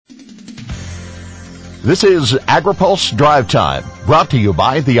This is AgriPulse Drive Time, brought to you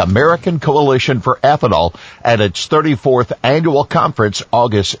by the American Coalition for Ethanol at its 34th annual conference,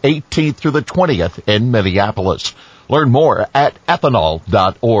 August 18th through the 20th in Minneapolis. Learn more at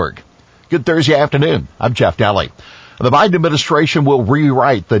ethanol.org. Good Thursday afternoon. I'm Jeff Daly. The Biden administration will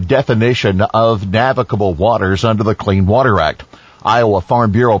rewrite the definition of navigable waters under the Clean Water Act. Iowa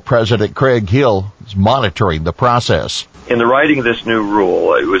Farm Bureau President Craig Hill is monitoring the process. In the writing of this new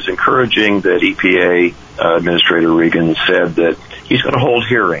rule, it was encouraging that EPA Administrator Regan said that he's going to hold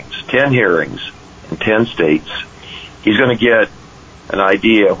hearings, 10 hearings in 10 states. He's going to get an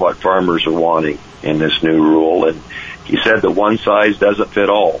idea of what farmers are wanting in this new rule, and he said that one size doesn't fit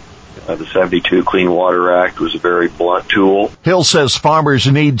all. The 72 Clean Water Act was a very blunt tool. Hill says farmers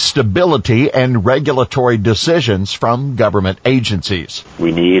need stability and regulatory decisions from government agencies.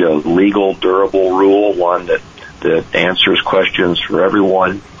 We need a legal, durable rule, one that answers questions for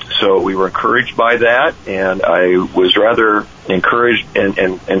everyone. So we were encouraged by that, and I was rather encouraged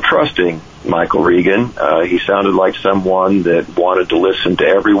and trusting Michael Regan. He sounded like someone that wanted to listen to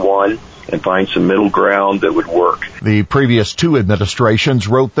everyone and find some middle ground that would work. The previous two administrations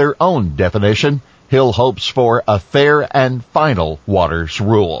wrote their own definition. Hill hopes for a fair and final waters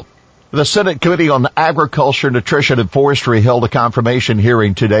rule. The Senate Committee on Agriculture, Nutrition, and Forestry held a confirmation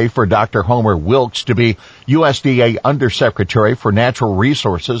hearing today for Dr. Homer Wilkes to be USDA Undersecretary for Natural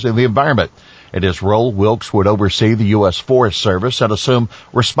Resources and the Environment. In his role, Wilkes would oversee the U.S. Forest Service and assume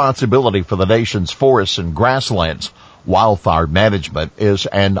responsibility for the nation's forests and grasslands. Wildfire management is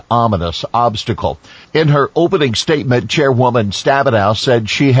an ominous obstacle. In her opening statement, Chairwoman Stabenow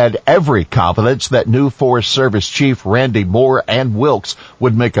said she had every confidence that new Forest Service Chief Randy Moore and Wilkes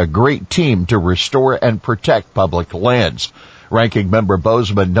would make a great team to restore and protect public lands. Ranking Member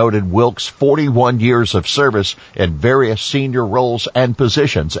Bozeman noted Wilkes' 41 years of service in various senior roles and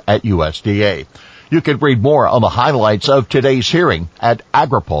positions at USDA. You can read more on the highlights of today's hearing at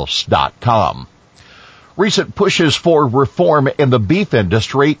agripulse.com. Recent pushes for reform in the beef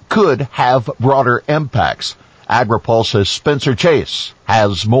industry could have broader impacts. AgriPulse's Spencer Chase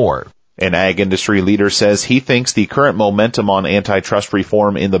has more. An ag industry leader says he thinks the current momentum on antitrust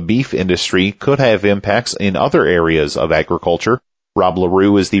reform in the beef industry could have impacts in other areas of agriculture. Rob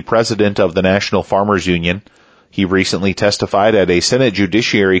LaRue is the president of the National Farmers Union. He recently testified at a Senate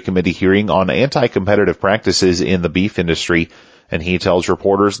Judiciary Committee hearing on anti-competitive practices in the beef industry, and he tells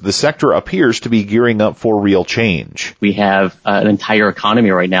reporters the sector appears to be gearing up for real change. We have an entire economy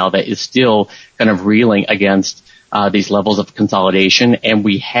right now that is still kind of reeling against these levels of consolidation, and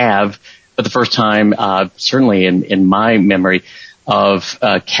we have, for the first time, certainly in my memory, of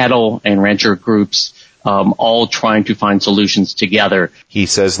cattle and rancher groups all trying to find solutions together. He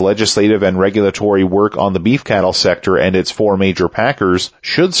says legislative and regulatory work on the beef cattle sector and its four major packers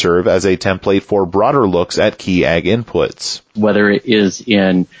should serve as a template for broader looks at key ag inputs. Whether it is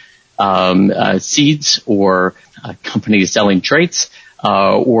in seeds or companies selling traits,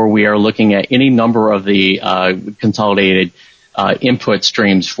 or we are looking at any number of the consolidated input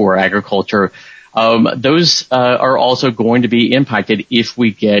streams for agriculture, those are also going to be impacted if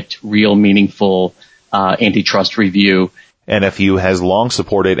we get real meaningful antitrust review. NFU has long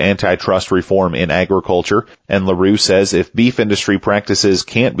supported antitrust reform in agriculture, and LaRue says if beef industry practices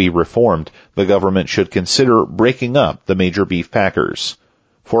can't be reformed, the government should consider breaking up the major beef packers.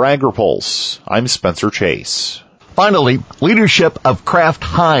 For AgriPulse, I'm Spencer Chase. Finally, leadership of Kraft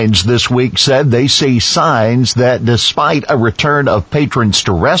Heinz this week said they see signs that despite a return of patrons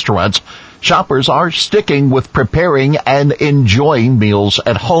to restaurants, shoppers are sticking with preparing and enjoying meals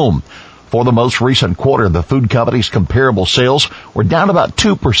at home. For the most recent quarter, the food company's comparable sales were down about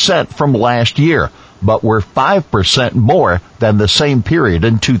 2% from last year, but were 5% more than the same period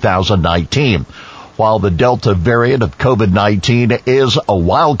in 2019. While the Delta variant of COVID-19 is a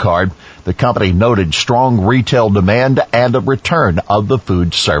wild card, the company noted strong retail demand and a return of the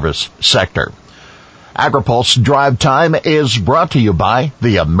food service sector. AgriPulse Drive Time is brought to you by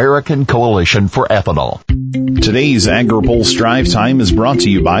the American Coalition for Ethanol. Today's AgriPulse Drive Time is brought to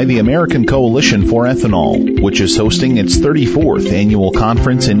you by the American Coalition for Ethanol, which is hosting its 34th annual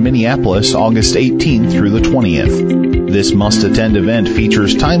conference in Minneapolis, August 18th through the 20th. This must-attend event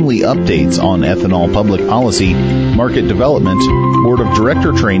features timely updates on ethanol public policy, market development, board of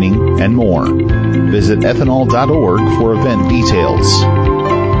director training, and more. Visit ethanol.org for event details.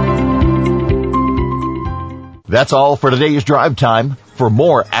 That's all for today's Drive Time. For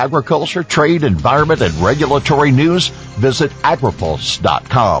more agriculture, trade, environment, and regulatory news, visit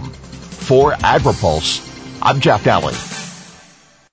agripulse.com. For AgriPulse, I'm Jeff Daly.